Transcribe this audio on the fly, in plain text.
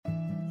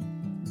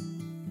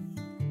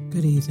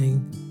Good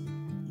evening.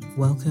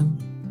 Welcome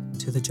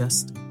to the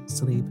Just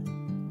Sleep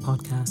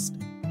podcast.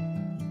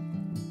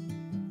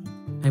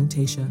 I'm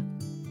Tasha,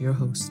 your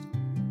host.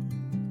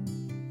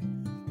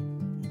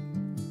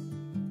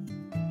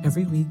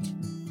 Every week,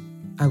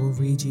 I will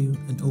read you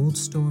an old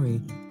story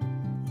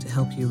to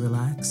help you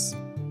relax,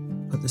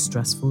 put the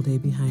stressful day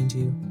behind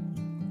you,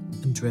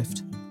 and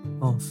drift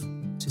off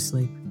to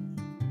sleep.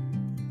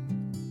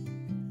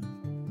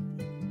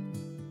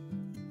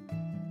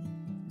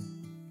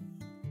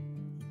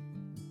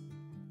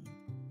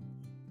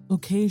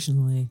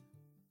 Occasionally,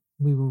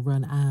 we will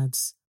run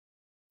ads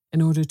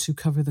in order to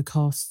cover the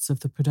costs of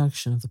the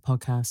production of the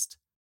podcast.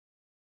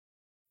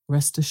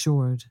 Rest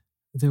assured,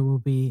 there will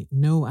be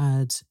no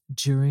ads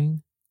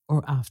during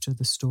or after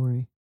the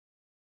story.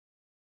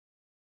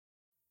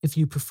 If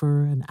you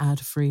prefer an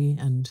ad-free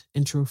and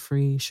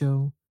intro-free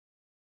show,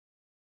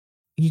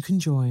 you can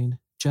join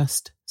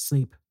Just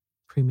Sleep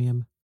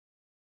Premium.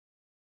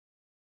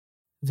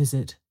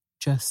 Visit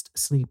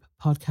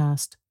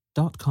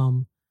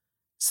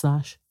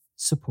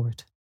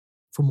justsleeppodcast.com/support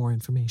for more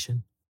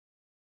information.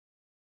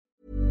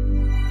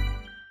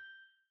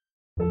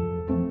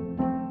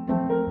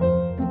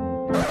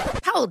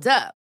 Hold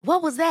up.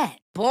 What was that?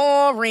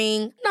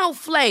 Boring. No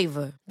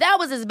flavor. That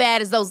was as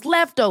bad as those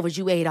leftovers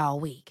you ate all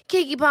week.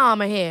 Keke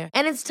Palmer here,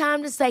 and it's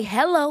time to say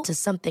hello to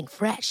something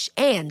fresh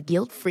and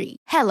guilt-free.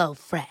 Hello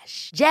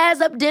Fresh. Jazz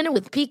up dinner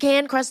with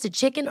pecan-crusted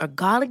chicken or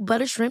garlic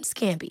butter shrimp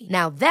scampi.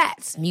 Now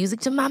that's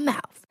music to my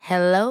mouth.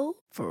 Hello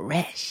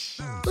Fresh.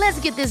 Let's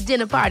get this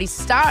dinner party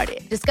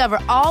started. Discover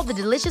all the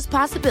delicious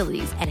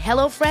possibilities at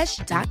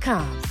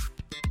hellofresh.com.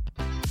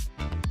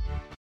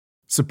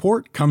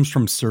 Support comes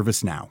from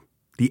ServiceNow,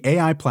 the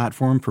AI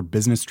platform for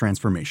business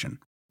transformation.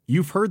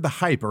 You've heard the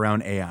hype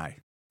around AI.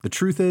 The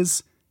truth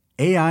is,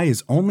 AI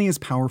is only as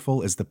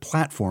powerful as the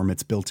platform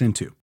it's built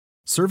into.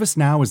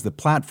 ServiceNow is the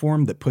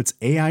platform that puts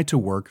AI to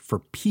work for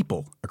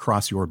people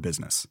across your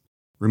business,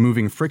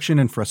 removing friction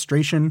and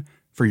frustration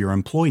for your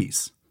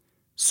employees,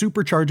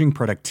 supercharging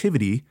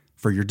productivity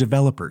for your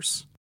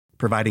developers,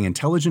 providing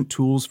intelligent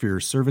tools for your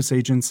service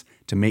agents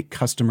to make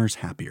customers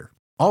happier.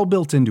 All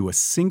built into a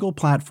single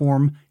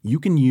platform you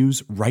can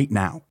use right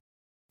now.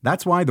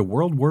 That's why the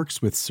world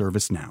works with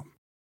ServiceNow.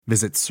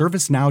 Visit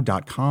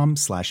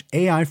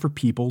servicenow.com/AI for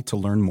people to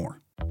learn more.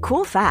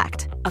 Cool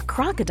fact, a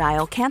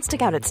crocodile can't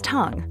stick out its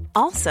tongue.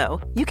 Also,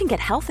 you can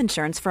get health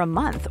insurance for a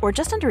month or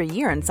just under a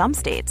year in some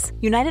states.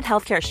 United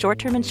Healthcare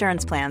short-term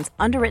insurance plans,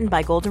 underwritten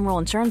by Golden Rule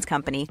Insurance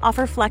Company,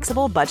 offer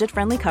flexible,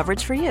 budget-friendly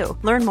coverage for you.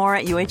 Learn more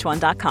at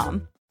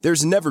uh1.com.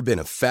 There's never been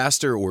a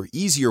faster or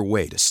easier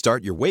way to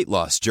start your weight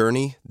loss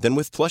journey than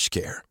with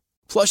PlushCare.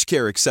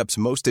 PlushCare accepts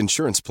most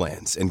insurance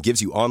plans and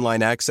gives you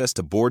online access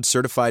to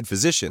board-certified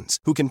physicians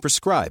who can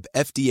prescribe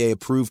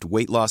FDA-approved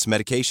weight loss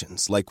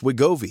medications like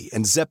Wegovy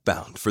and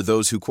Zepbound for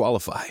those who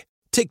qualify.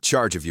 Take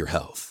charge of your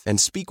health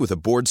and speak with a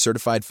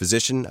board-certified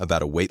physician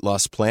about a weight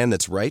loss plan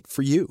that's right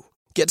for you.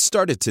 Get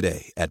started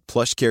today at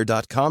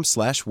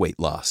plushcare.com/weight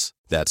loss.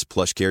 That's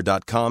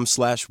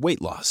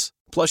plushcare.com/weight loss.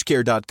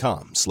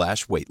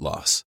 plushcare.com/weight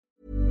loss.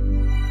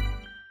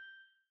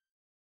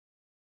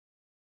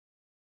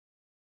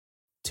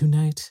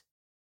 Tonight,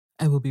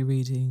 I will be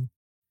reading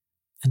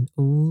an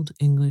old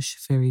English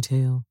fairy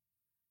tale,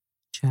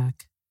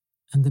 Jack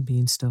and the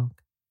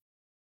Beanstalk.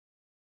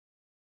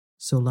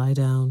 So lie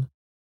down,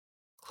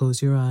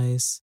 close your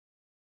eyes,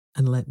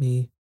 and let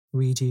me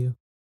read you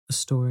a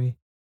story.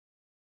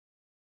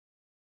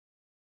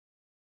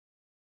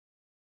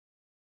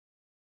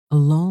 A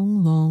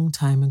long, long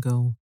time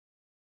ago,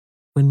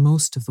 when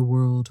most of the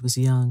world was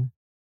young,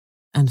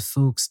 and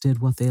folks did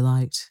what they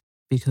liked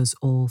because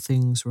all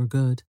things were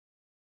good,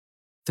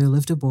 there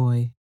lived a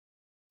boy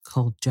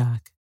called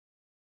Jack.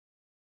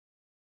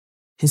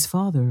 His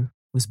father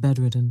was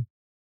bedridden,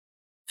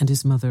 and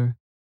his mother,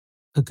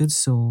 a good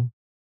soul,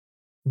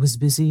 was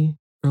busy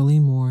early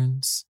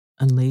morns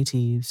and late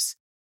eves,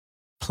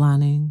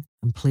 planning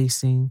and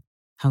placing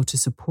how to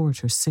support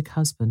her sick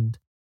husband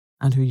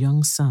and her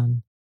young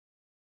son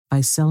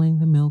by selling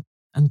the milk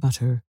and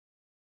butter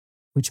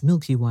which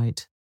Milky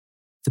White,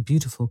 the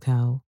beautiful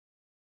cow,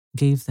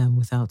 gave them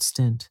without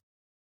stint,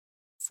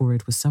 for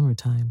it was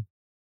summertime.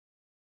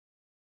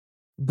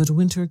 But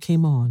winter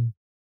came on.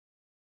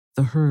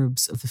 The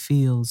herbs of the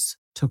fields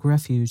took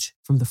refuge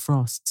from the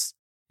frosts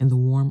in the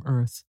warm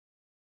earth,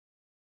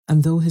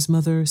 and though his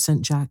mother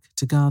sent Jack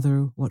to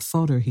gather what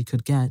fodder he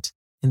could get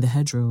in the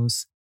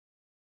hedgerows,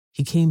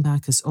 he came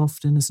back as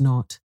often as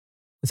not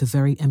with a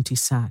very empty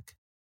sack,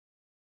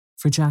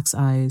 for Jack's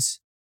eyes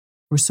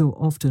were so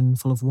often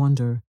full of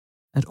wonder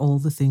at all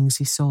the things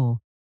he saw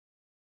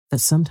that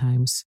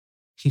sometimes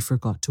he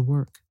forgot to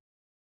work.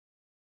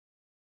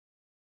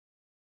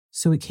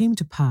 So it came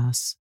to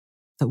pass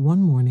that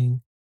one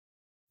morning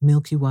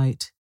Milky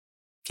White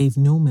gave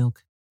no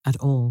milk at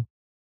all,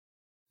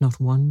 not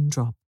one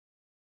drop.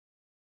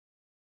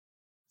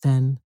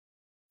 Then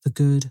the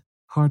good,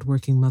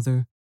 hard-working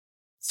mother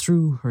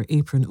threw her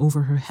apron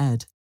over her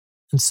head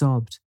and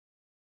sobbed,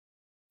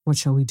 "What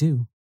shall we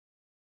do?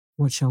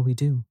 What shall we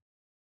do?"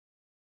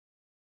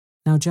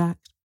 Now Jack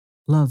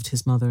loved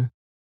his mother.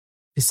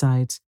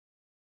 Besides,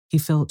 he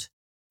felt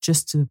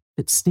just a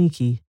bit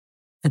sneaky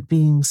at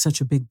being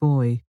such a big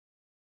boy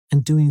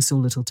and doing so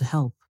little to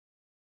help.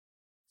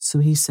 So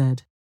he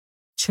said,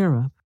 cheer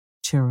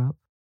up,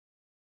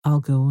 I'll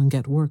go and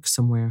get work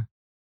somewhere.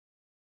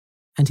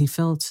 And he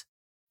felt,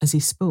 as he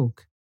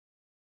spoke,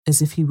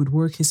 as if he would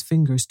work his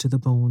fingers to the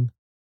bone.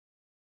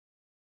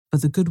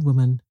 But the good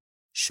woman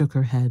shook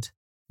her head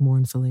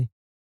mournfully.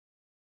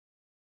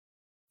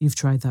 You've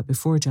tried that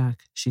before,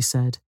 Jack, she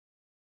said,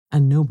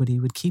 and nobody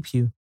would keep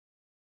you.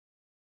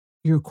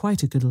 You're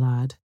quite a good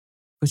lad,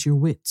 but your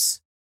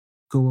wits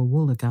go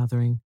a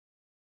gathering.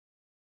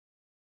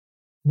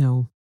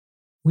 No,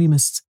 we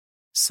must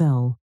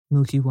sell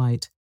Milky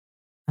White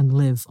and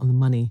live on the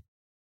money.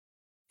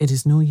 It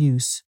is no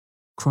use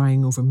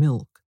crying over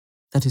milk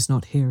that is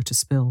not here to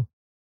spill.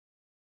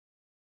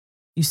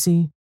 You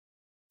see,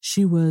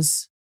 she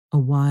was a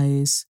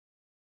wise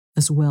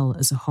as well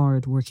as a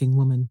hard-working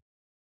woman,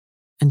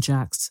 and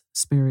Jack's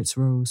spirits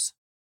rose.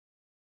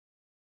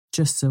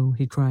 Just so,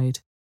 he cried,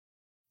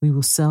 we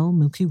will sell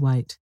Milky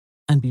White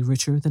and be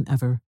richer than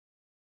ever.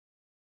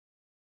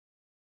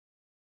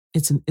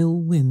 It's an ill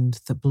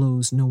wind that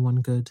blows no one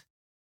good.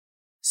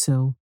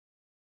 So,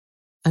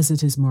 as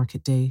it is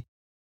market day,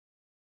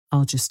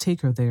 I'll just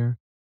take her there,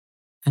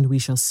 and we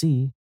shall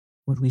see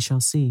what we shall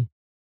see.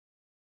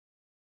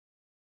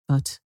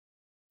 But,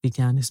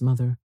 began his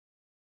mother.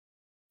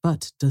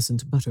 But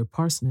doesn't butter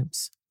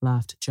parsnips,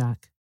 laughed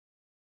Jack.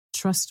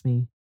 Trust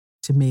me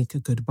to make a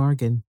good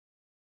bargain.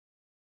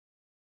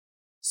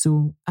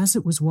 So, as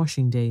it was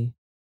washing day,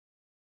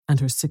 and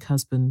her sick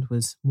husband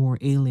was more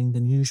ailing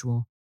than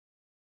usual,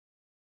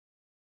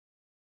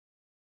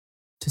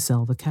 to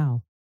sell the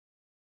cow.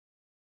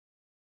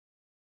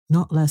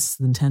 Not less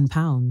than 10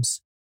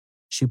 pounds,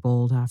 she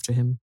bawled after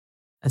him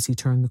as he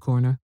turned the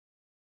corner.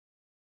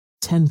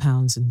 10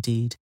 pounds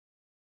indeed.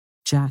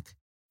 Jack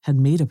had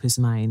made up his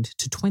mind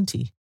to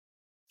 20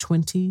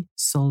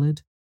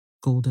 solid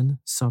golden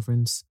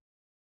sovereigns.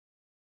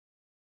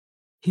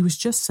 He was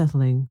just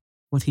settling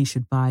what he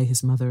should buy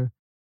his mother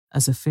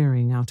as a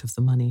faring out of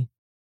the money,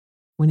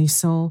 when he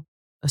saw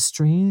a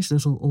strange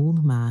little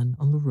old man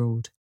on the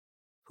road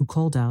who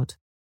called out,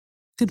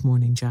 Good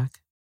morning,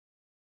 Jack.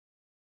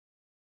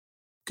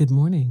 Good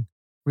morning,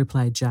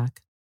 replied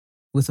Jack,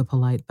 with a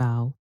polite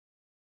bow,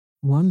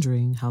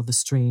 wondering how the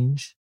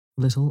strange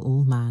little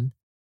old man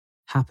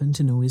happened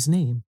to know his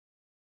name.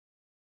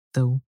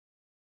 Though,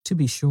 to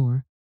be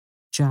sure,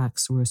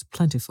 Jack's were as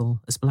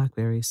plentiful as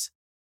blackberries.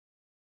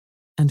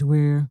 And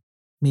where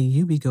may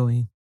you be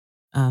going?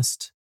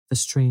 Asked the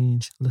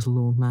strange little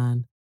old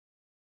man.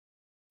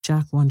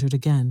 Jack wondered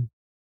again.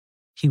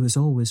 He was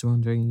always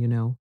wondering, you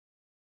know,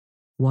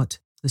 what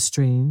the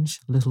strange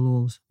little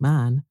old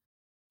man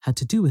had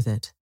to do with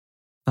it.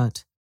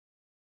 But,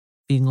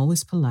 being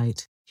always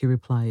polite, he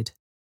replied,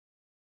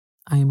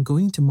 I am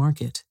going to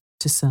market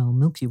to sell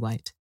Milky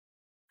White,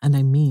 and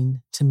I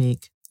mean to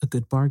make a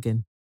good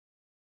bargain.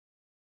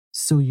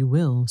 So you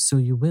will,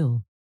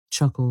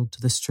 chuckled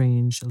the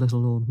strange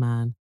little old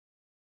man.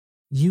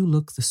 You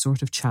look the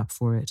sort of chap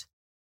for it.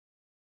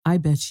 I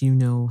bet you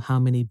know how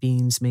many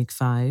beans make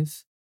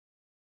 5.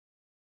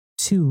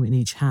 2 in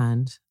each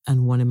hand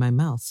and 1 in my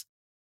mouth,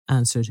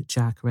 answered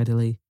Jack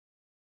readily.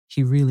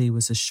 He really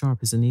was as sharp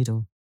as a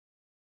needle.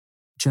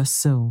 Just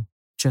so,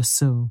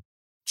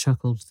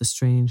 chuckled the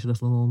strange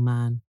little old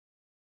man.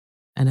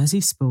 And as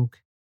he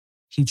spoke,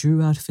 he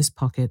drew out of his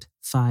pocket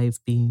 5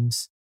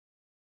 beans.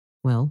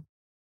 Well,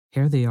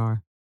 here they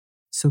are.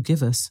 So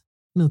give us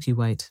Milky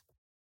White.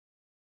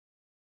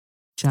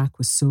 Jack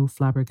was so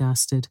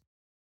flabbergasted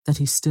that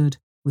he stood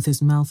with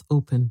his mouth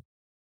open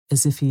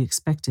as if he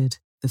expected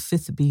the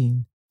 5th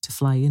bean to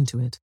fly into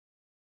it.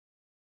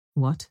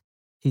 What?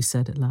 He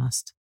said at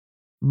last.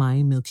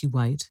 My Milky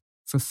White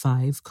for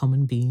 5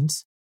 common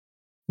beans?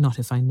 Not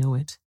if I know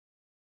it.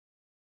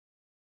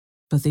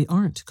 But they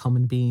aren't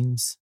common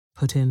beans,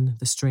 put in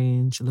the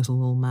strange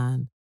little old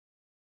man,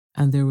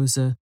 and there was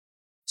a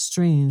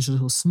strange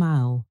little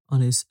smile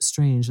on his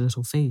strange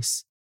little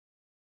face.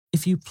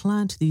 If you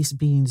plant these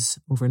beans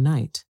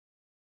overnight,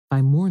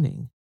 by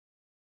morning,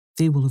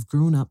 they will have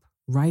grown up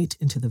right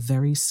into the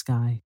very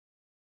sky.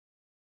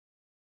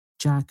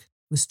 Jack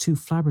was too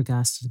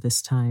flabbergasted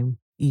this time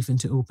even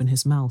to open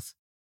his mouth.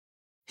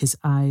 His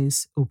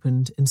eyes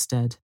opened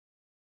instead.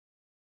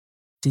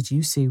 Did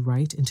you say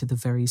right into the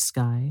very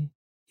sky?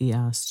 He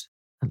asked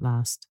at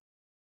last.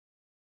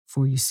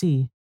 For you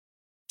see,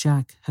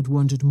 Jack had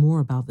wondered more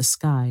about the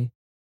sky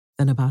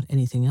than about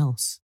anything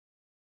else.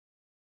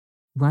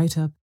 Right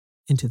up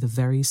into the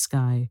very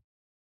sky,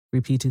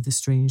 repeated the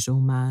strange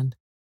old man,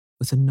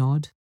 with a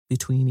nod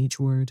between each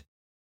word.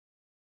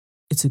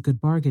 It's a good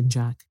bargain,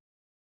 Jack,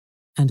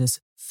 and as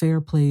fair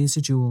play as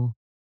a jewel.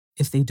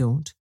 If they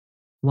don't,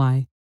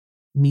 why,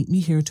 meet me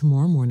here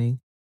tomorrow morning,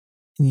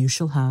 and you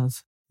shall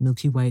have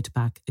Milky White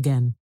back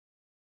again.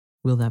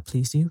 Will that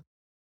please you?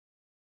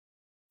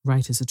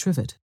 Right as a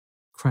trivet,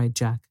 cried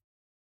Jack,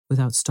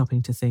 without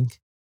stopping to think,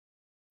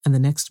 and the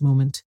next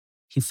moment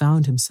he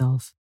found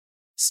himself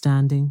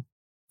standing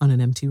on an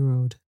empty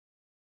road.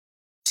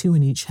 2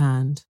 in each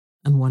hand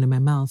and 1 in my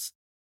mouth,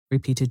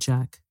 repeated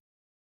Jack.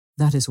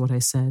 That is what I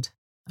said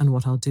and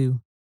what I'll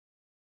do.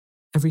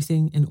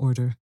 Everything in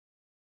order.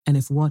 And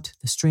if what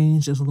the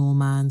strange little old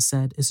man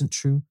said isn't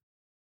true,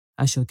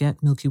 I shall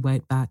get Milky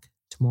White back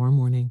tomorrow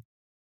morning.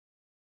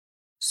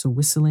 So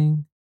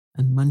whistling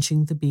and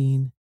munching the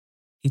bean,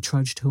 he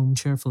trudged home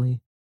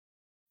cheerfully,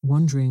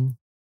 wondering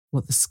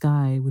what the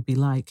sky would be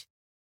like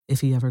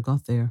if he ever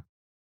got there.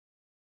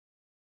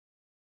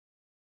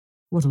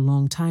 What a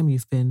long time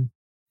you've been,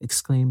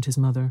 exclaimed his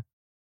mother,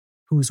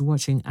 who was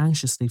watching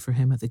anxiously for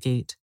him at the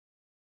gate.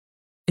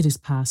 It is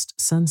past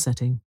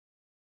sunsetting,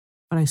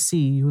 but I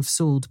see you have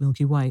sold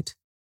Milky White.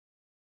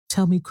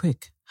 Tell me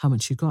quick how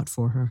much you got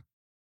for her.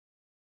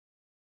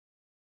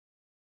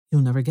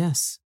 You'll never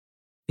guess,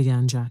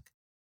 began Jack.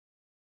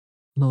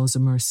 Laws a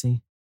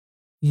mercy,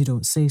 you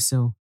don't say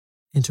so,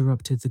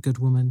 interrupted the good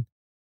woman,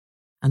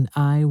 and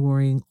I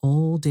worrying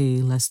all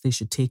day lest they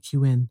should take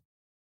you in.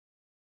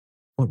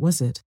 What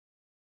was it?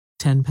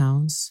 10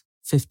 pounds?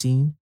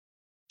 15?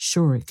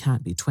 Sure it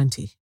can't be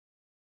 20.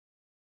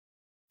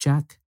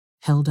 Jack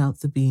held out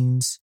the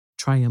beans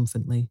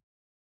triumphantly.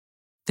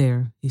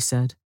 There, he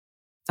said,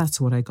 that's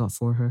what I got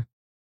for her,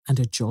 and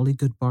a jolly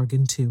good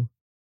bargain too.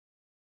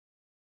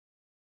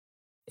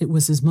 It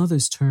was his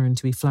mother's turn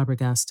to be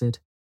flabbergasted,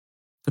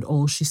 but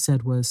all she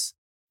said was,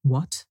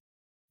 What?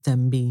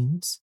 Them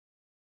beans?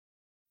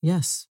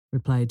 Yes,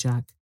 replied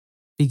Jack,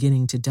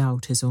 beginning to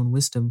doubt his own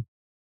wisdom.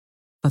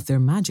 But they're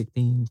magic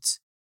beans.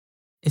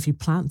 If you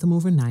plant them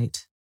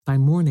overnight, by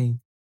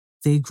morning,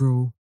 they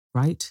grow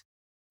right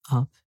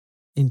up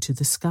into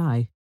the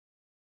sky.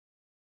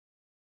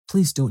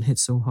 Please don't hit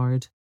so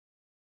hard,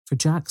 for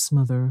Jack's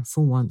mother,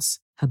 for once,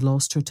 had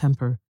lost her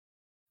temper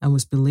and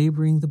was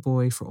belaboring the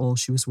boy for all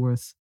she was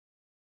worth.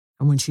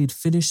 And when she had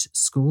finished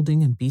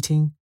scolding and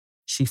beating,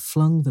 she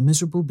flung the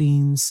miserable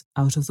beans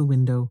out of the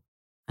window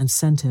and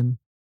sent him,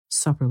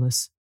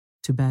 supperless,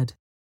 to bed.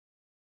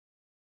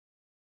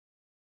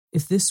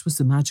 If this was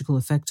the magical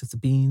effect of the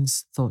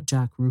beans, thought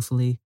Jack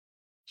ruefully,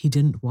 he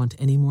didn't want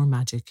any more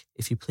magic,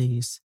 if you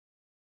please.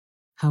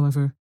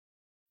 However,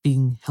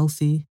 being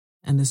healthy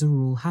and as a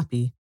rule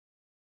happy,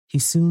 he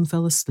soon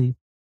fell asleep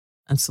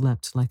and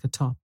slept like a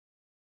top.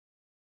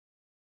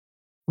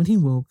 When he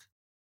woke,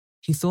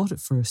 he thought at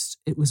first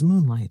it was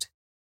moonlight,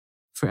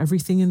 for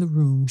everything in the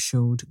room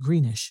showed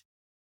greenish.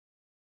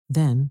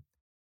 Then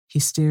he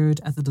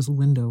stared at the little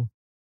window.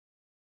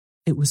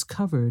 It was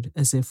covered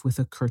as if with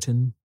a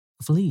curtain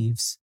of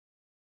leaves.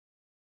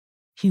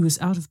 He was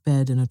out of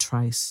bed in a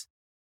trice,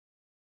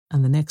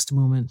 and the next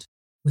moment,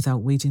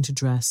 without waiting to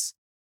dress,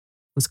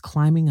 was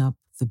climbing up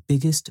the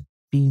biggest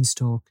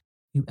beanstalk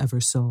you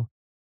ever saw.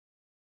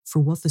 For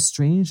what the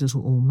strange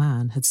little old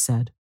man had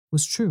said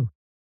was true.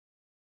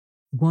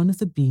 One of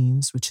the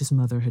beans which his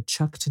mother had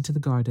chucked into the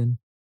garden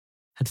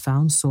had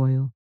found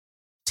soil,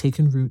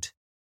 taken root,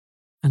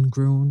 and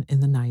grown in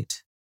the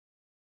night.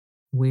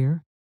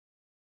 Where?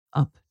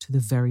 Up to the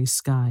very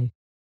sky.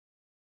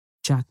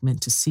 Jack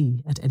meant to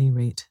see at any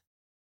rate.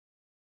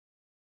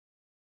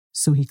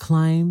 So he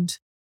climbed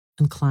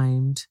and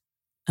climbed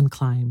and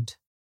climbed.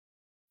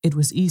 It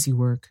was easy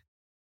work,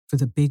 for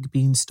the big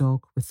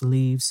beanstalk with the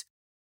leaves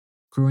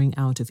growing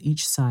out of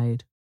each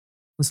side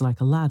was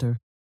like a ladder.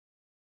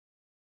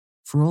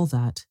 For all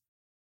that,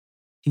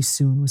 he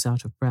soon was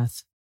out of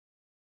breath.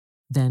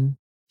 Then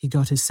he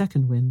got his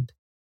second wind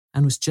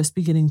and was just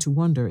beginning to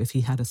wonder if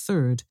he had a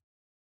third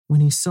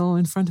when he saw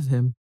in front of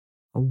him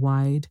a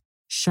wide,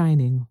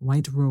 shining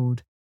white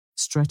road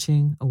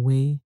stretching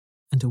away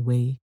and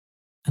away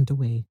and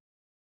away.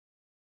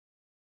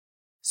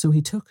 So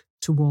he took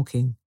to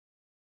walking,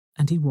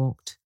 and he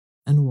walked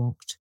and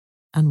walked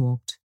and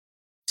walked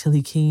till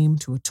he came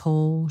to a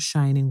tall,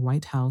 shining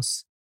white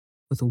house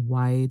with a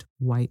wide,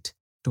 white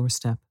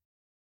doorstep.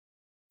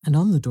 And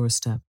on the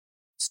doorstep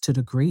stood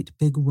a great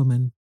big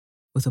woman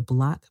with a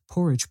black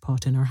porridge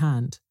pot in her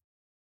hand.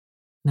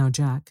 Now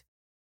Jack,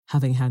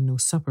 having had no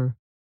supper,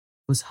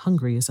 was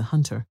hungry as a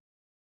hunter,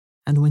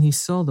 and when he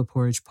saw the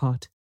porridge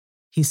pot,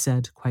 he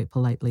said quite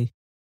politely,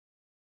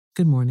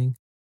 "Good morning.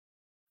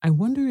 I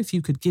wonder if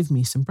you could give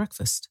me some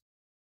breakfast."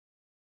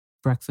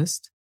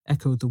 "Breakfast?"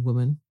 echoed the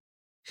woman,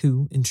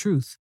 who, in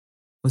truth,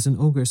 was an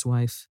ogre's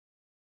wife.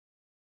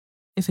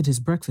 "If it is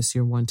breakfast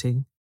you're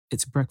wanting,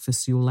 it's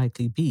breakfast you'll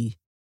likely be,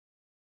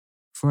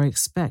 for I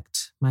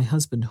expect my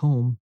husband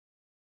home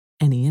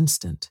any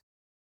instant,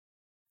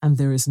 and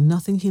there is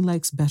nothing he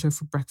likes better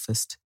for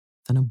breakfast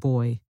than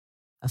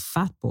a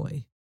fat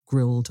boy,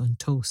 grilled on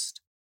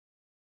toast."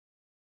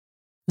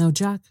 Now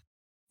Jack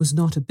was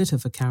not a bit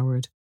of a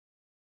coward,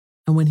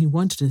 and when he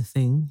wanted a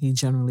thing he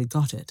generally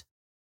got it,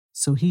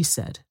 so he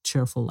said,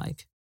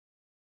 cheerful-like,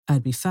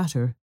 "I'd be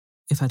fatter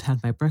if I'd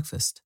had my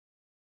breakfast,"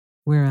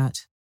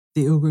 whereat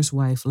the ogre's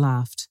wife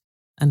laughed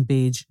and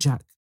bade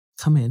Jack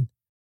come in,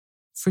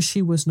 for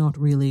she was not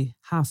really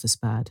half as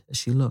bad as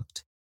she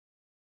looked.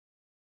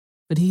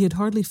 But he had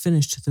hardly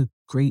finished the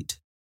great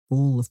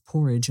bowl of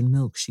porridge and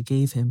milk she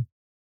gave him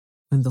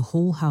when the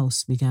whole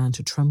house began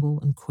to tremble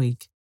and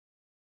quake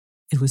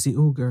It was the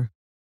ogre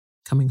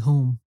coming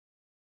home.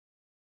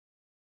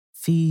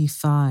 Fee,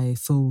 fi,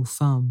 fo,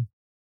 fum,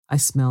 I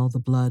smell the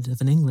blood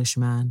of an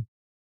Englishman.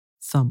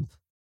 Thump,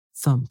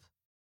 thump,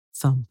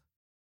 thump.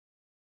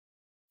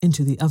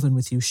 Into the oven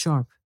with you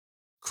sharp,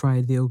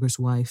 cried the ogre's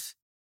wife,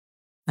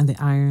 and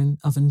the iron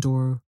oven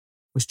door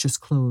was just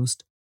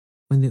closed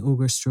when the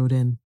ogre strode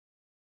in.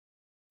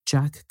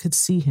 Jack could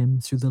see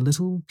him through the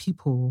little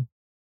peephole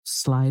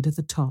slide at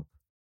the top,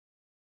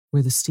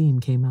 where the steam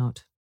came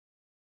out.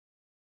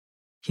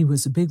 He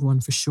was a big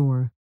one for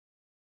sure.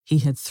 He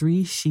had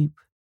 3 sheep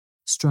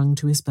strung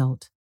to his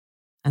belt,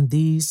 and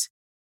these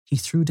he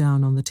threw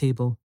down on the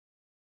table.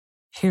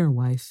 "Here,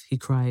 wife," he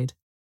cried,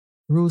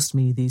 "roast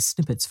me these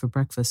snippets for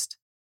breakfast.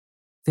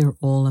 They're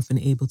all I've been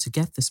able to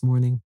get this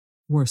morning,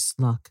 worse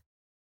luck.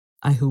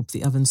 I hope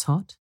the oven's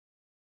hot?"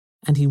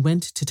 And he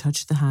went to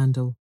touch the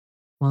handle,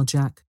 while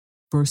Jack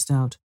burst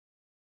out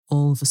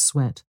all of a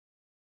sweat,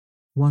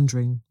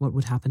 wondering what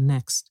would happen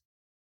next.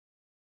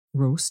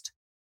 "Roast?"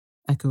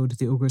 echoed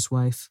the ogre's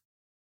wife.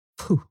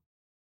 "Pooh!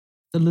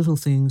 The little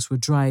things were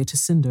dry to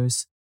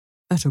cinders.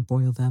 Better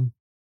boil them."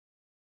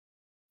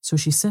 So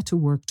she set to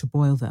work to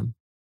boil them,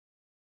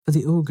 but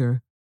the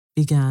ogre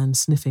began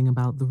sniffing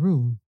about the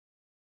room.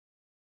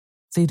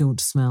 "They don't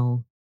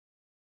smell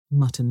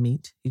mutton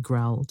meat," he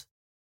growled.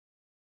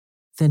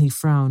 Then he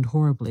frowned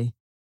horribly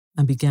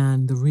and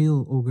began the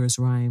real ogre's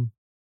rhyme.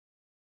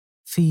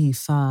 "Fee,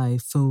 fi,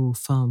 fo,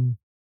 fum,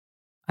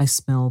 I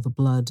smell the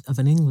blood of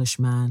an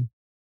Englishman.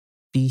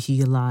 Be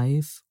he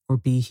alive or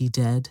be he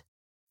dead,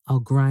 I'll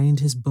grind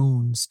his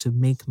bones to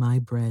make my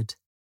bread."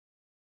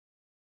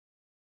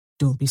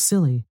 "Don't be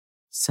silly,"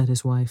 said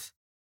his wife.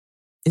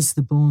 "It's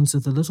the bones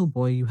of the little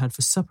boy you had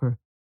for supper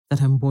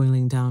that I'm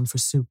boiling down for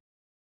soup.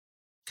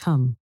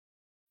 Come,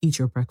 eat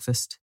your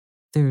breakfast.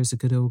 There's a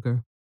good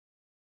ogre."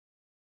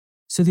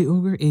 So the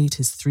ogre ate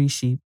his 3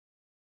 sheep,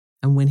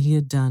 and when he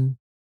had done,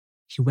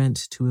 he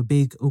went to a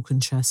big oaken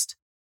chest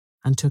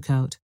and took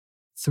out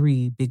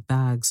 3 big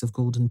bags of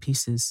golden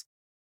pieces.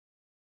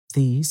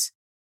 These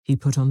he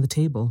put on the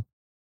table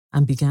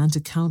and began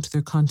to count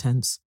their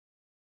contents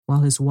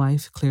while his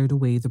wife cleared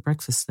away the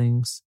breakfast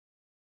things.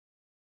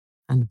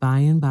 And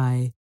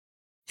by,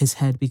 his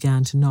head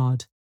began to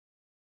nod,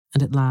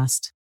 and at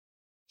last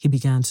he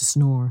began to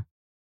snore,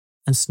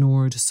 and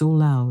snored so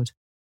loud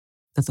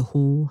that the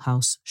whole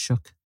house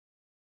shook.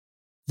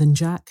 Then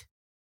Jack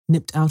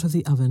nipped out of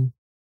the oven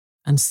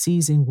and,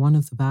 seizing one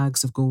of the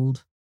bags of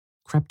gold,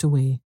 crept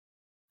away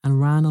and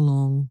ran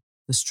along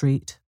the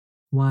straight,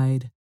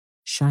 wide,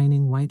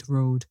 shining white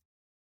road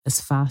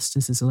as fast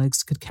as his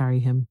legs could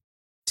carry him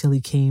till he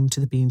came to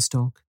the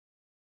beanstalk.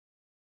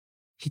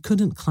 He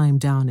couldn't climb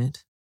down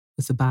it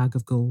with the bag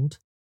of gold.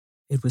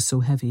 It was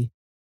so heavy,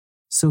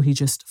 so he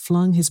just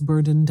flung his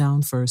burden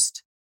down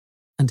first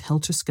and,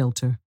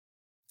 helter-skelter,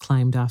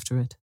 climbed after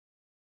it.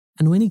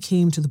 And when he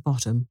came to the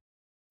bottom,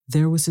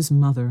 there was his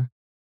mother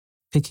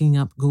picking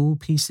up gold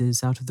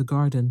pieces out of the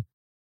garden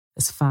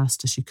as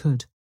fast as she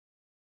could,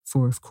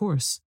 for, of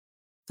course,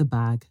 the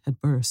bag had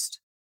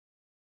burst.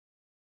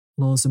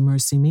 "Laws a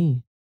mercy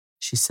me,"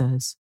 she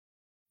says.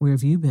 "Where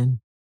have you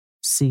been?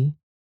 See,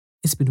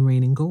 it's been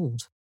raining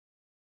gold."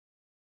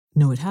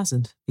 "No, it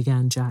hasn't,"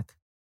 began Jack.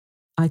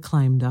 "I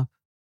climbed up."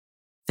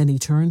 Then he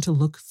turned to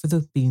look for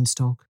the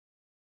beanstalk.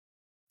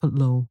 But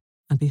lo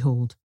and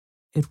behold,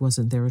 it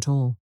wasn't there at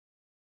all.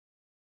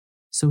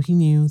 So he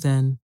knew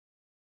then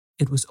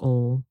it was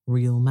all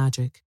real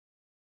magic.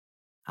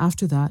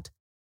 After that,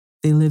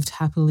 they lived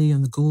happily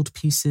on the gold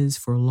pieces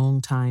for a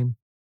long time,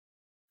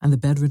 and the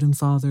bedridden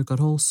father got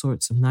all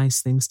sorts of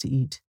nice things to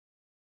eat.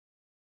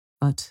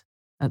 But,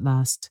 at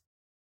last,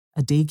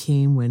 a day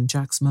came when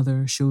Jack's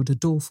mother showed a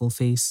doleful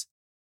face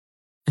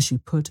as she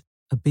put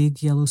a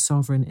big yellow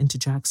sovereign into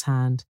Jack's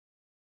hand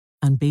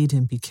and bade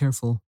him be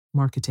careful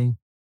marketing,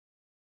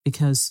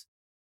 because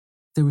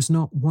there was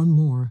not one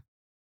more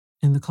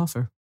in the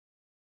coffer.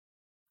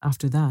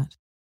 After that,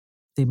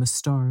 they must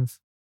starve.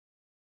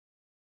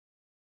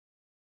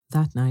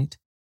 That night,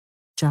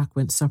 Jack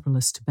went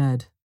supperless to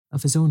bed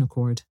of his own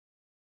accord.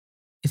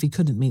 If he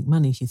couldn't make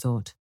money, he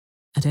thought,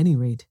 at any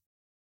rate,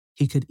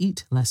 he could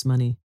eat less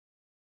money.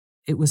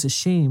 It was a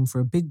shame for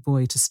a big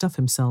boy to stuff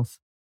himself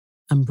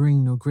and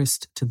bring no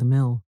grist to the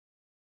mill.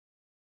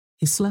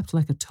 He slept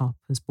like a top,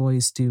 as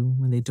boys do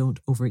when they don't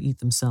overeat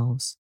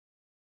themselves.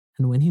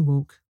 And when he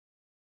woke,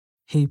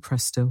 hey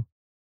presto,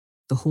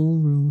 the whole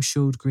room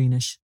showed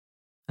greenish,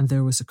 and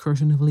there was a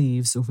curtain of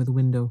leaves over the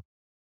window.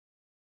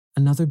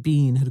 Another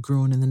bean had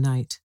grown in the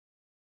night,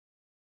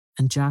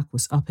 and Jack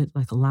was up it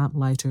like a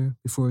lamplighter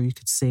before you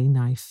could say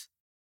knife.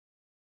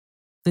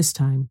 This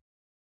time,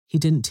 he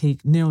didn't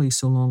take nearly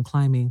so long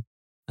climbing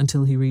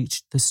until he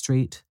reached the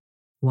straight,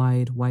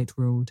 wide white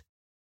road,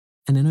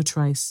 and in a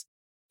trice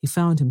he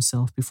found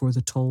himself before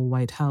the tall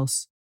white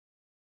house,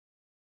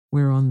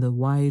 where on the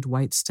wide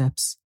white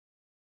steps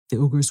the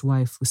ogre's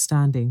wife was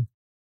standing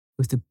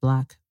with the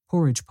black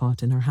porridge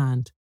pot in her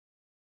hand.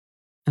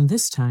 And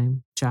this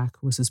time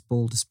Jack was as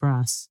bold as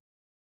brass.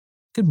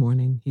 "Good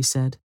morning," he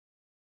said.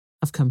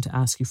 "I've come to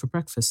ask you for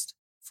breakfast.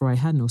 for I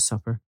had no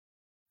supper,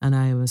 and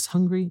I was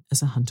hungry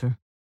as a hunter.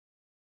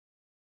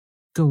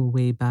 Go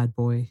away, bad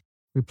boy,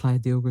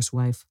 replied the ogre's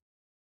wife.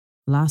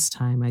 Last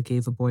time I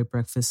gave a boy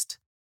breakfast,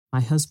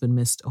 my husband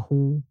missed a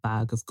whole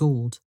bag of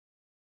gold.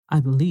 I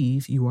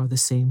believe you are the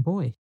same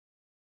boy.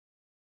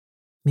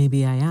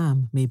 Maybe I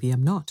am, maybe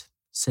I'm not,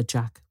 said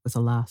Jack with a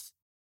laugh.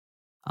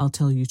 I'll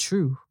tell you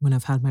true when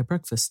I've had my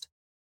breakfast,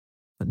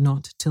 but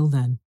not till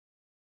then.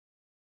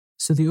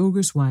 So the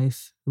ogre's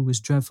wife, who was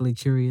dreadfully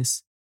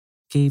curious,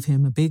 gave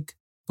him a big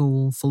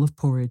bowl full of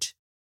porridge,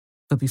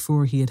 but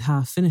before he had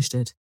half finished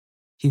it,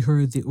 he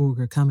heard the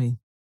ogre coming.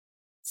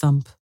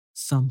 Thump,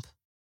 thump,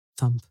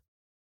 thump.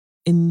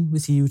 In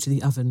with you to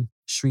the oven,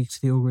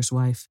 shrieked the ogre's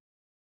wife.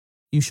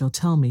 You shall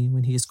tell me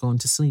when he has gone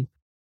to sleep.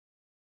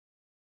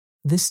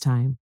 This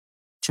time,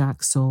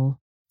 Jack saw,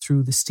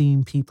 through the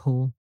steam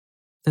peephole,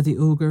 that the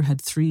ogre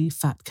had 3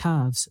 fat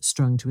calves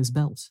strung to his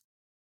belt.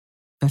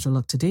 Better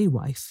luck today,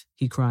 wife,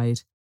 he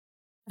cried,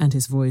 and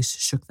his voice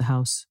shook the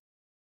house.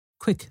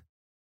 Quick,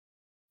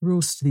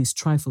 roast these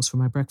trifles for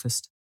my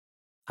breakfast.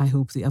 I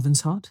hope the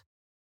oven's hot.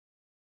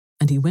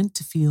 And he went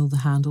to feel the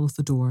handle of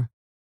the door,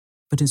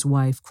 but his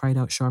wife cried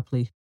out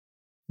sharply,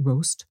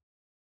 Roast?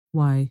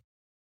 Why,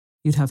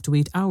 you'd have to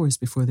wait hours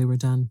before they were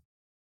done.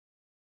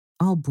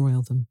 I'll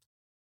broil them.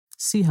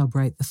 See how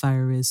bright the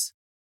fire is.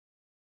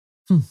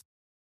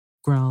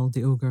 Growled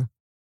the ogre.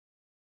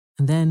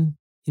 And then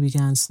he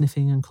began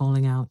sniffing and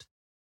calling out,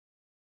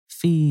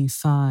 Fee,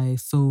 fi,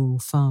 fo,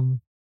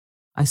 fum.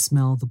 I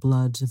smell the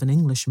blood of an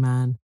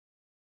Englishman.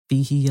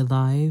 Be he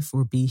alive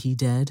or be he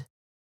dead,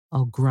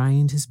 I'll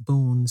grind his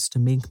bones to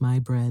make my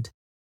bread.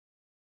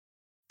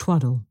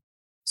 Twaddle,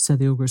 said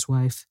the ogre's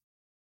wife,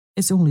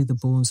 it's only the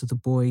bones of the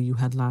boy you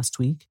had last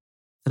week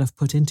that I've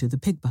put into the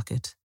pig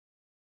bucket.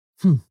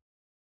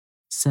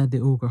 Said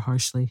the ogre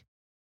harshly.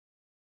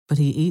 But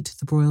he ate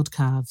the broiled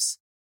calves,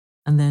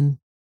 and then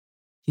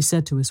he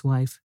said to his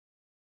wife,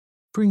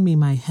 Bring me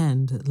my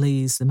hen that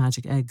lays the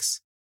magic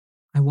eggs.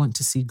 I want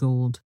to see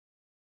gold.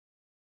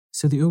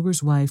 So the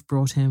ogre's wife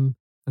brought him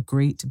a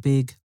great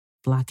big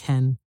black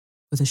hen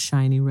with a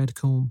shiny red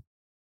comb.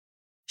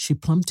 She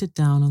plumped it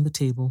down on the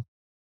table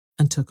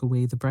and took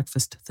away the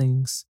breakfast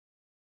things.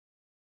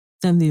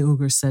 Then the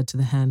ogre said to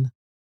the hen,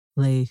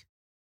 Lay,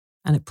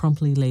 and it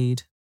promptly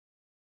laid.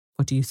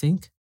 What do you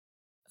think?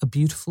 A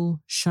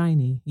beautiful,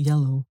 shiny,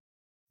 yellow,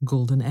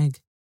 golden egg.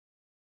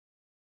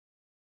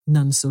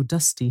 None so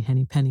dusty,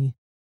 Henny Penny,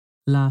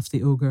 laughed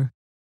the ogre.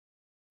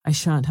 I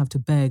shan't have to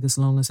beg as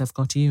long as I've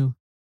got you.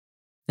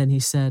 Then he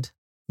said,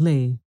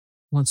 Lay,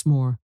 once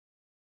more,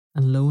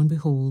 and lo and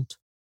behold,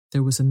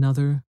 there was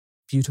another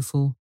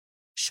beautiful,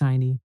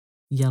 shiny,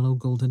 yellow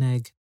golden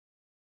egg.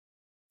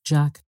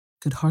 Jack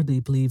could hardly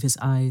believe his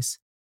eyes,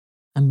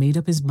 and made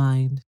up his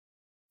mind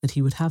that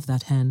he would have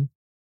that hen,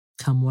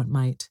 come what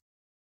might.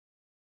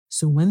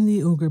 So when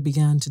the ogre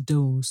began to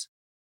doze,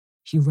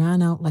 he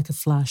ran out like a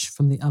flash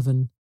from the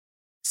oven,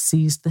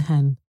 seized the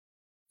hen,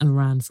 and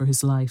ran for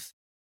his life.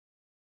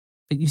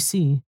 But you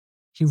see,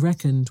 he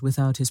reckoned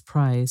without his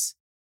prize,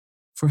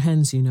 for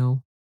hens, you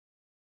know,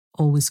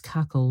 always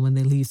cackle when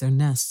they leave their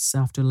nests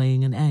after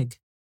laying an egg,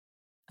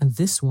 and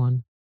this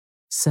one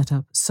set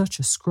up such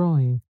a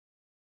scrawing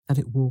that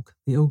it woke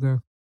the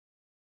ogre.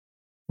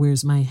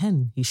 Where's my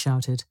hen? He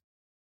shouted,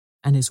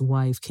 and his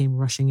wife came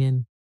rushing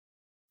in,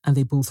 and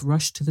they both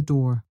rushed to the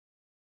door.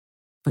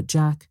 But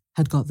Jack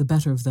had got the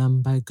better of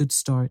them by a good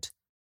start,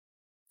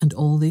 and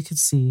all they could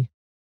see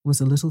was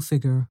a little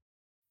figure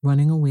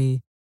running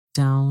away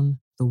down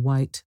the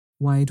white,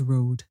 wide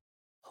road,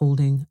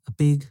 holding a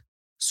big,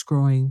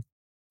 scrawling,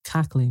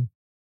 cackling,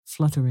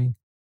 fluttering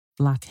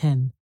black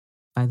hen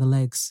by the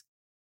legs.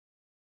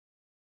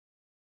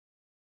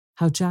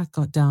 How Jack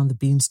got down the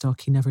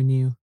beanstalk he never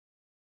knew.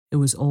 It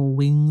was all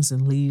wings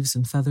and leaves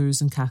and feathers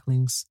and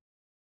cacklings,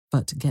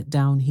 but get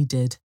down he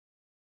did,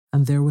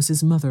 and there was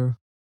his mother,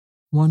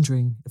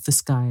 wondering if the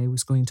sky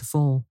was going to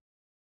fall.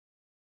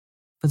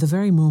 But the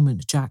very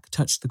moment Jack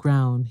touched the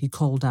ground, he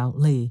called out,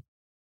 Lay,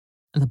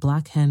 and the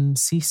black hen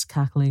ceased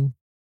cackling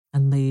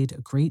and laid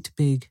a great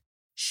big,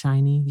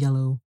 shiny,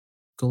 yellow,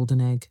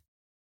 golden egg.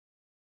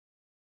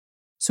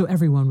 So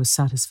everyone was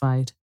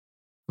satisfied,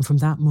 and from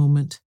that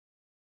moment,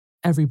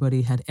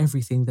 everybody had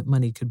everything that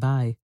money could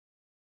buy,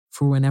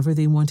 for whenever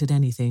they wanted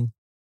anything,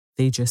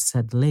 they just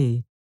said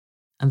lay,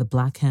 and the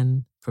black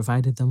hen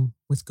provided them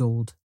with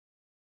gold.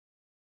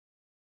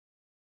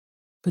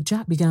 But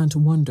Jack began to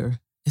wonder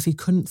if he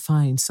couldn't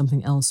find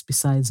something else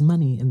besides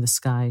money in the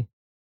sky.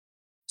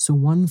 So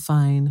one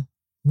fine,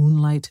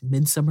 moonlight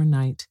midsummer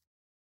night,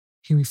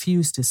 he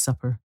refused his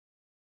supper,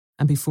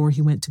 and before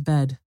he went to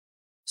bed,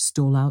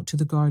 stole out to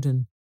the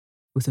garden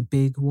with a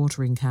big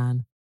watering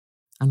can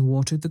and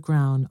watered the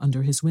ground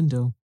under his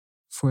window,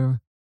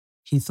 for,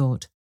 he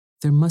thought,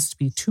 there must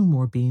be 2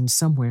 more beans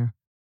somewhere,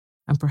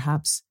 and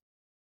perhaps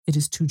it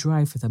is too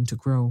dry for them to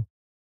grow.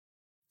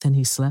 Then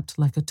he slept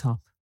like a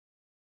top.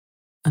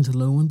 And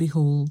lo and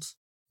behold,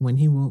 when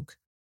he woke,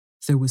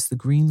 there was the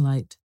green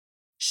light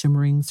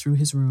shimmering through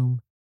his room,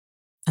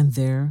 and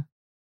there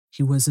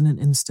he was in an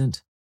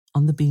instant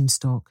on the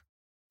beanstalk,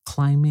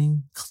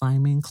 climbing,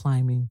 climbing,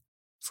 climbing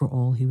for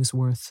all he was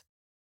worth.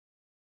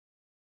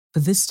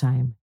 But this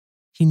time,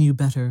 he knew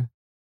better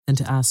than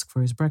to ask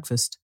for his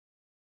breakfast,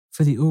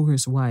 for the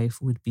ogre's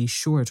wife would be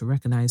sure to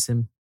recognize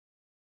him.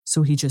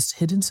 So he just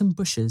hid in some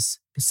bushes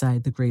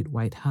beside the great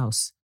white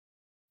house,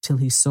 till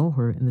he saw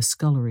her in the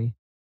scullery,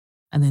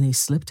 and then he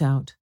slipped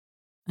out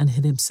and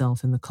hid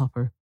himself in the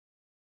copper.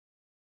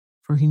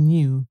 For he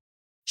knew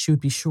she would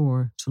be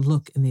sure to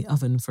look in the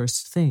oven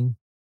first thing,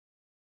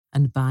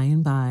 and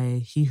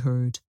by he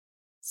heard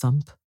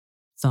thump,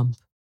 thump,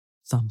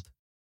 thump.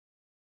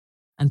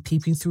 And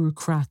peeping through a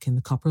crack in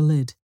the copper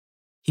lid,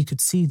 he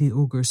could see the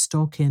ogre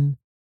stalk in,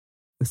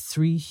 with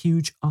 3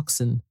 huge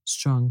oxen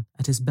strung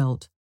at his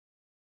belt.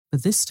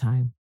 But this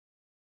time,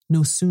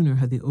 no sooner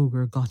had the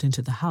ogre got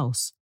into the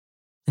house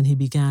than he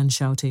began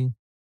shouting,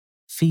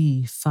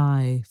 "Fee,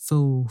 fi,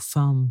 fo,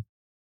 fum,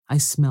 I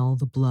smell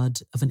the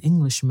blood of an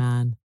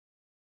Englishman.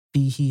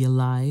 Be he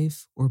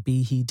alive or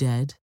be he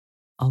dead,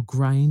 I'll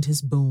grind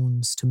his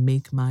bones to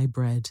make my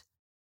bread."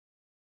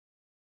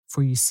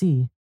 For you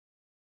see,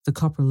 the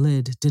copper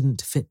lid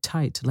didn't fit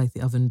tight like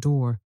the oven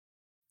door,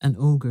 and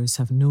ogres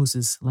have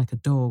noses like a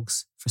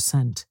dog's for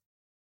scent.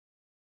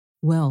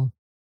 "Well,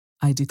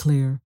 I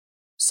declare,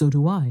 so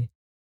do I,"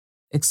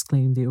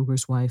 exclaimed the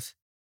ogre's wife.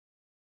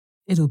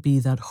 "It'll be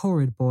that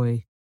horrid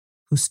boy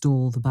who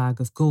stole the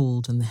bag of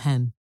gold and the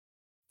hen.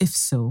 If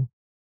so,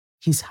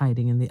 he's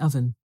hiding in the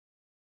oven."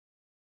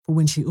 But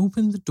when she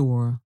opened the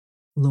door,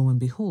 lo and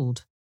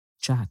behold,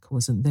 Jack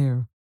wasn't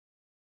there.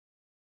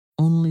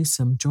 Only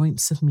some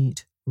joints of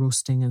meat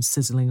roasting and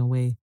sizzling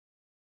away.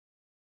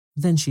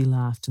 Then she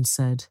laughed and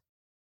said,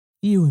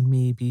 "You and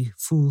me be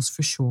fools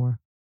for sure.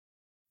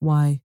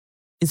 Why,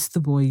 it's the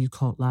boy you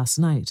caught last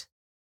night,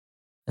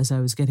 as I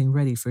was getting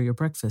ready for your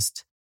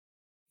breakfast.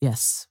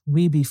 Yes,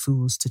 we be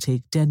fools to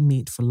take dead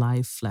meat for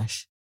live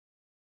flesh.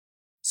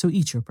 So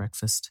eat your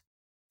breakfast.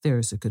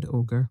 There's a good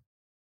ogre."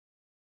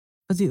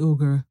 But the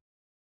ogre,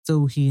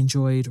 though he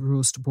enjoyed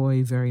roast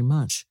boy very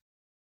much,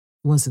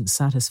 wasn't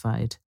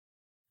satisfied,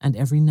 and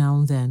every now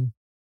and then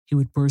he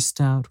would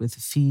burst out with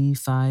fee,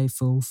 fi,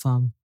 fo,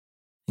 fum,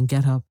 and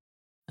get up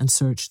and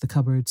search the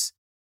cupboards,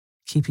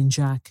 keeping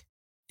Jack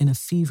in a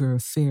fever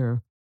of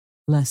fear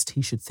lest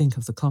he should think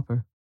of the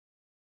copper.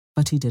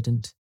 But he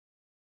didn't,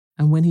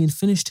 and when he had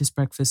finished his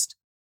breakfast,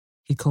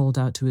 he called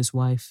out to his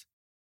wife,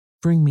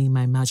 "Bring me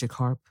my magic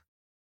harp.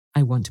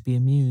 I want to be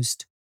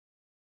amused."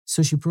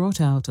 So she brought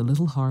out a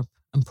little harp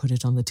and put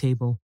it on the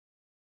table,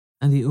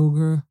 and the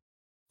ogre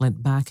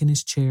leant back in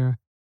his chair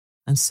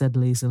and said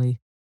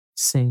lazily,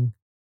 "Sing."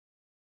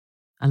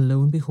 And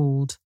lo and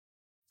behold,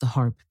 the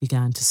harp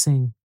began to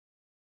sing.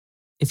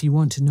 If you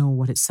want to know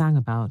what it sang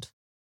about,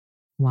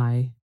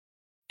 why,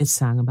 it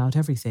sang about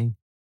everything,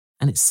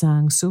 and it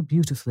sang so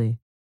beautifully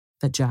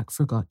that Jack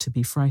forgot to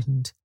be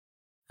frightened,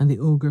 and the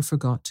ogre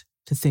forgot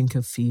to think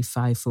of fee,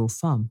 fi, fo,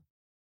 fum,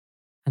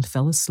 and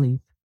fell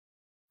asleep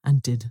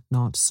and did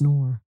not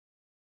snore.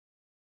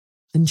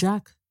 Then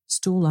Jack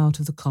stole out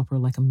of the copper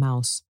like a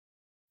mouse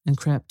and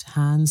crept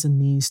hands and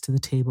knees to the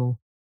table,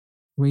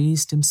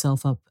 raised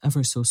himself up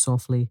ever so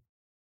softly,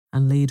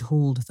 and laid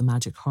hold of the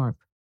magic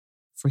harp,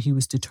 for he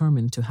was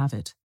determined to have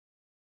it.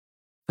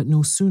 But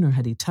no sooner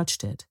had he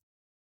touched it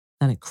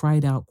than it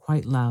cried out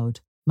quite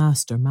loud,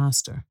 "Master,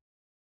 master."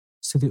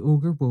 So the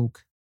ogre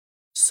woke,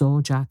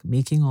 saw Jack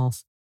making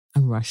off,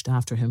 and rushed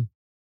after him.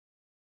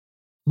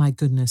 My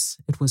goodness,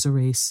 it was a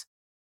race.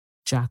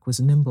 Jack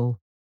was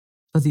nimble,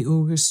 but the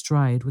ogre's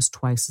stride was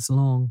twice as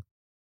long.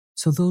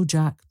 So though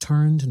Jack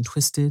turned and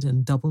twisted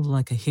and doubled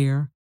like a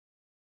hare,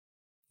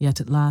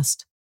 yet at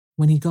last,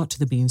 when he got to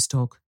the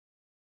beanstalk,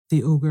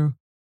 the ogre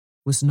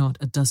was not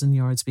a dozen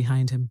yards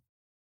behind him.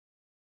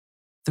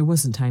 There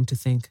wasn't time to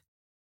think,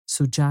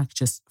 so Jack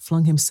just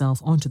flung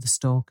himself onto the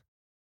stalk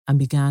and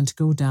began to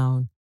go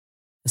down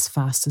as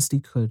fast as he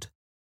could,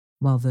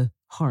 while the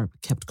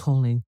harp kept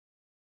calling,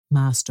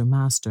 "Master,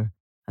 master,"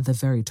 at the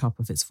very top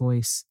of its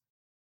voice.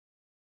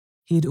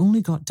 He had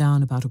only got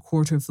down about a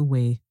quarter of the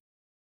way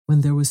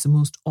when there was the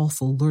most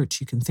awful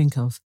lurch you can think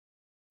of,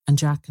 and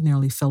Jack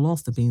nearly fell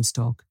off the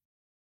beanstalk.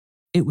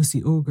 It was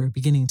the ogre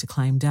beginning to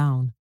climb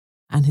down,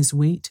 and his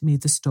weight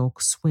made the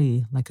stalk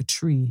sway like a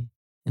tree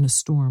in a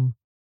storm.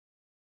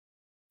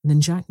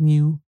 Then Jack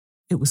knew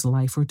it was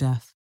life or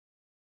death,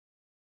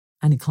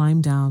 and he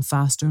climbed down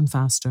faster and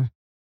faster,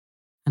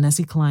 and as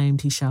he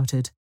climbed he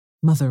shouted,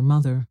 "Mother,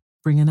 mother,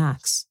 bring an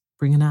axe,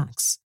 bring an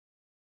axe."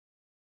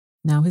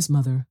 Now his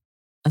mother,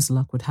 as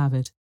luck would have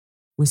it,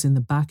 was in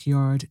the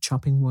backyard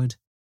chopping wood,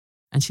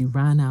 and she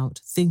ran out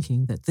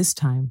thinking that this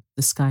time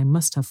the sky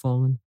must have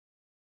fallen.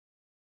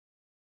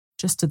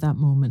 Just at that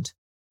moment,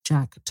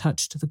 Jack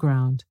touched the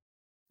ground,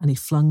 and he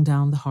flung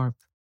down the harp,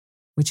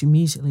 which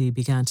immediately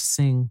began to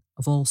sing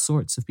of all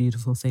sorts of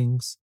beautiful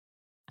things,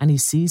 and he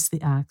seized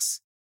the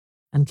axe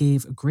and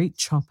gave a great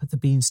chop at the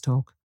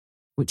beanstalk,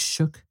 which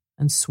shook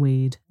and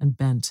swayed and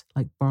bent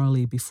like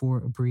barley before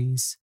a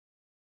breeze.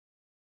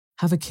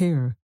 "Have a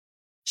care,"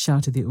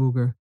 shouted the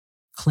ogre,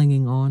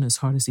 clinging on as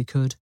hard as he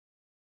could.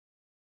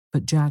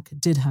 But Jack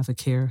did have a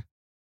care,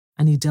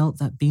 and he dealt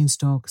that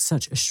beanstalk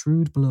such a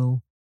shrewd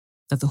blow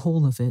that the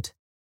whole of it,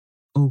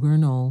 ogre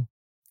and all,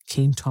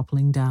 came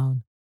toppling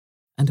down,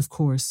 and of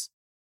course,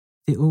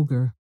 the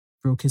ogre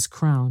broke his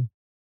crown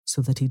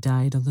so that he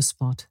died on the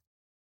spot.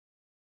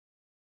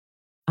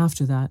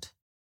 After that,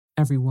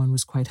 everyone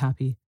was quite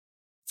happy,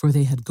 for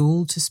they had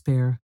gold to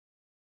spare,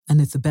 and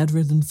if the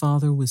bedridden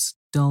father was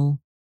dull,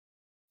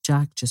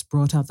 Jack just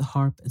brought out the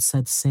harp and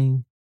said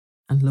sing,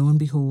 and lo and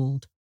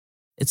behold,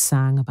 it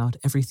sang about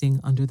everything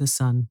under the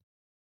sun.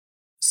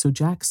 So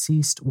Jack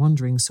ceased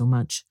wondering so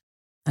much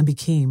and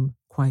became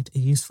quite a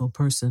useful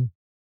person.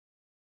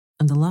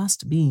 And the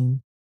last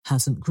bean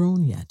hasn't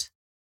grown yet.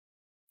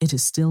 It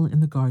is still in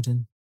the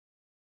garden.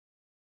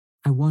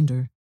 I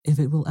wonder if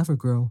it will ever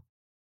grow.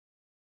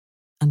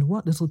 And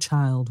what little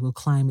child will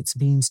climb its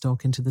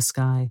beanstalk into the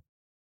sky?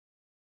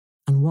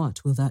 And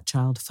what will that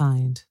child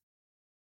find?